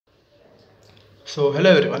So hello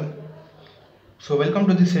everyone. So welcome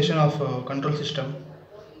to this session of control system.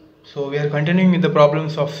 So we are continuing with the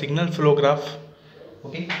problems of signal flow graph.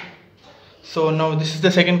 Okay. So now this is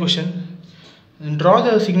the second question. Draw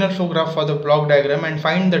the signal flow graph for the block diagram and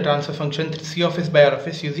find the transfer function C of S by R of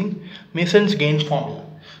S using Mason's gain formula.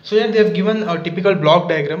 So here they have given a typical block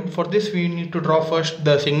diagram. For this we need to draw first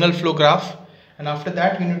the signal flow graph, and after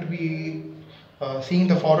that we need to be seeing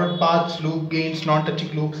the forward paths, loop gains,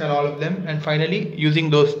 non-touching loops and all of them, and finally using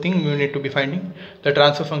those things we need to be finding the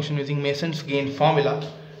transfer function using Mason's gain formula.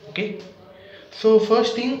 Okay, so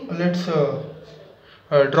first thing, let's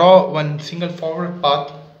draw one single forward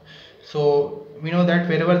path. So we know that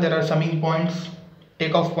wherever there are summing points,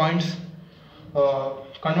 takeoff points,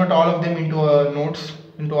 convert all of them into nodes.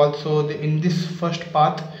 Into also in this first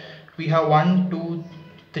path we have 1 2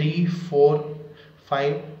 3 4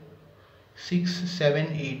 5 6 7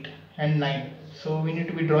 8 and 9. So we need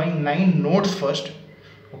to be drawing 9 nodes first.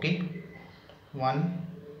 Okay, 1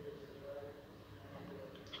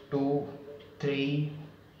 2 3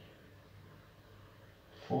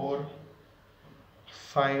 4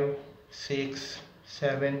 5 6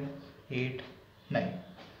 7 8 9.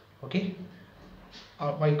 Okay,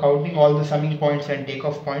 by counting all the summing points and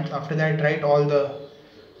takeoff points. After that write all the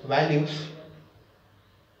values.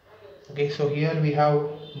 Okay, so here we have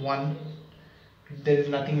 1, there is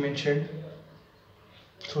nothing mentioned,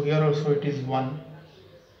 so here also it is 1.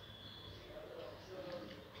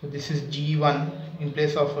 So this is G1 in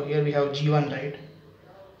place of here we have G1, right?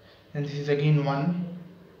 And this is again 1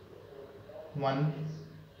 1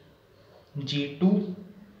 G2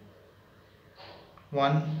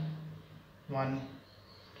 1 1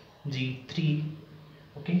 G3.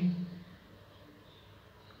 Okay,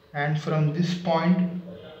 and from this point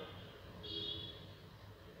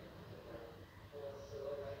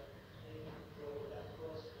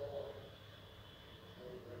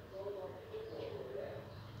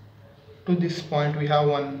to this point we have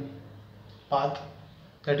one path,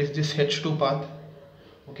 that is this H2 path.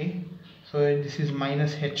 Okay, so this is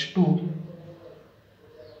minus H2.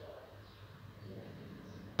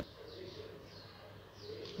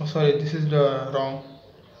 Oh sorry, this is the wrong,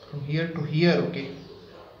 from here to here. Okay,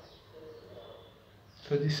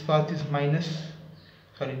 so this path is minus,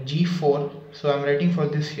 sorry, G4, so I'm writing for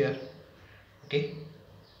this here. Okay,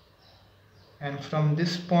 and from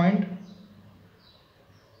this point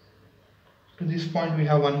to this point we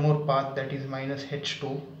have one more path, that is minus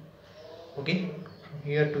H2. Okay, from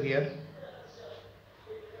here to here,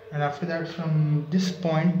 and after that from this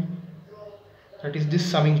point, that is this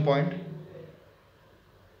summing point,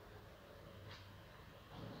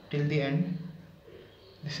 till the end,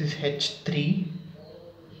 this is H3,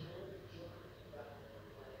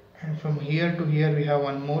 and from here to here we have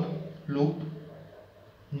one more loop,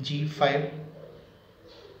 G5,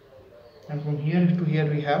 and from here to here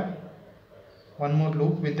we have one more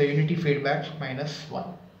loop with the unity feedback minus 1.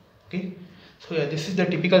 Okay, so yeah, this is the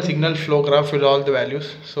typical signal flow graph with all the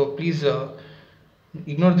values. So please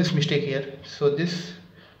ignore this mistake here. So this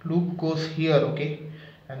loop goes here, okay,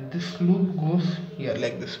 and this loop goes here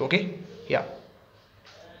like this. Okay, yeah.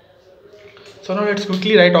 So now let's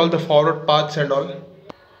quickly write all the forward paths and all.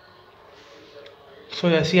 So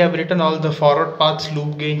yeah, see, I have written all the forward paths,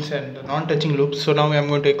 loop gains and non-touching loops. So now I am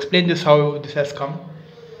going to explain this, how this has come.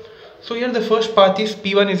 So here the first path is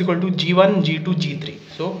P1 is equal to G1, G2, G3.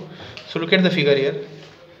 So look at the figure here.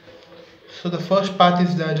 So the first path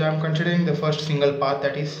is I am considering the first single path,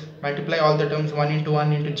 that is multiply all the terms 1 into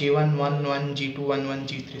G1, 1 1 G2, 1 1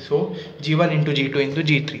 G3. So G1 into G2 into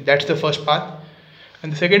G3. That's the first path.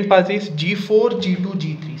 And the second path is G4, G2,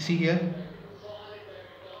 G3. See here.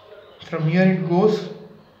 From here it goes.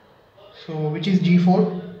 So which is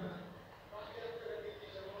G4?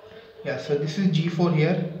 Yeah, so this is G4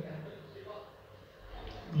 here.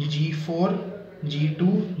 G4,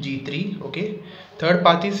 G2, G3. Okay, third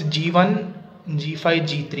path is G1, G5,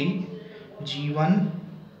 G3, G1,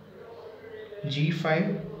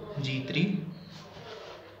 G5, G3,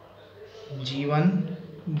 G1,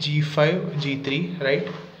 G5, G3, right?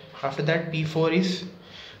 After that P4 is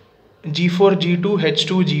G4, G2,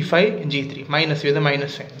 H2, G5, G3, minus with a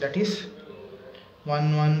minus sign, that is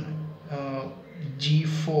 1 1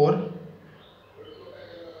 G4,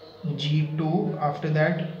 G2. After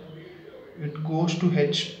that it goes to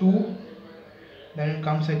H2, then it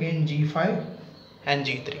comes again G5 and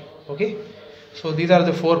G3. Okay, so these are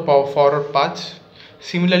the four forward paths.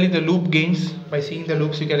 Similarly the loop gains, by seeing the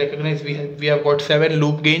loops you can recognize we have got 7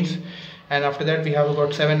 loop gains, and after that we have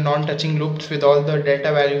got 7 non-touching loops with all the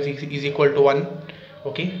delta values is equal to 1.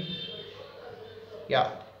 Okay,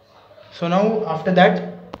 yeah. So now after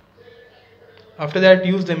that After that,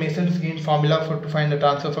 use the Mason's gain formula to find the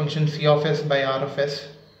transfer function C of S by R of S.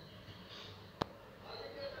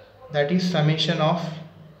 That is summation of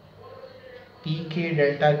pk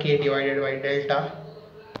delta k divided by delta.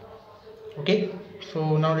 Okay,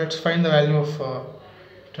 so now let's find the value of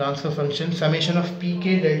transfer function summation of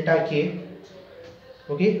pk delta k.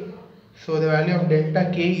 Okay, so the value of delta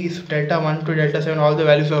k is delta 1 to delta 7, all the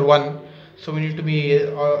values are 1, so we need to be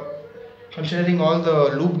considering all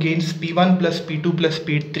the loop gains p1 plus p2 plus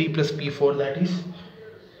p3 plus p4, that is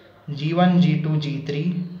g1 g2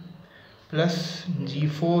 g3 plus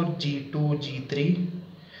g4 g2 g3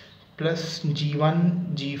 plus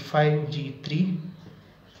g1 g5 g3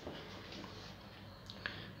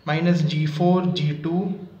 minus g4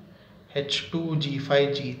 g2 h2 g5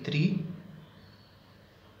 g3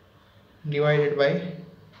 divided by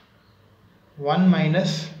 1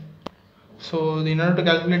 minus, so in order to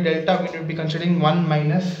calculate delta we need to be considering 1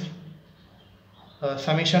 minus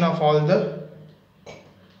summation of all the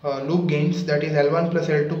loop gains, that is L1 plus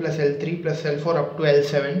L2 plus L3 plus L4 up to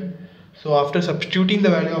L7. So after substituting the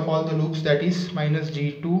value of all the loops, that is minus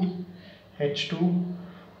G2 H2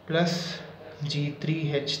 plus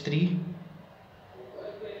G3 H3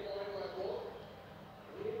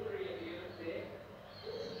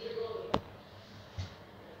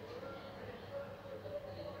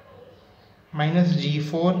 minus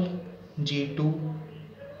G4 G2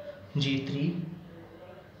 G3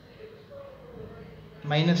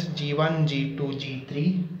 minus G1 G2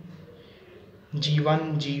 G3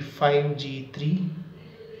 G1 G5 G3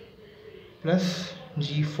 plus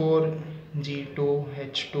G4 G2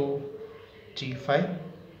 H2 G5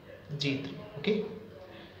 G3. Okay,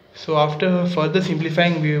 so after further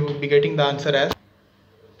simplifying we will be getting the answer as,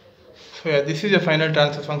 so yeah, this is your final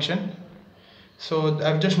transfer function. So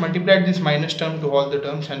I've just multiplied this minus term to all the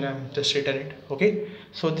terms and I've just written it. Okay,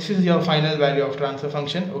 so this is your final value of transfer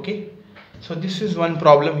function. Okay, so this is one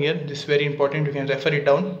problem here, this is very important, you can refer it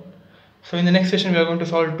down. So in the next session we are going to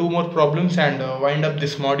solve 2 more problems and wind up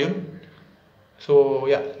this module. So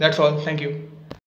yeah, that's all. Thank you.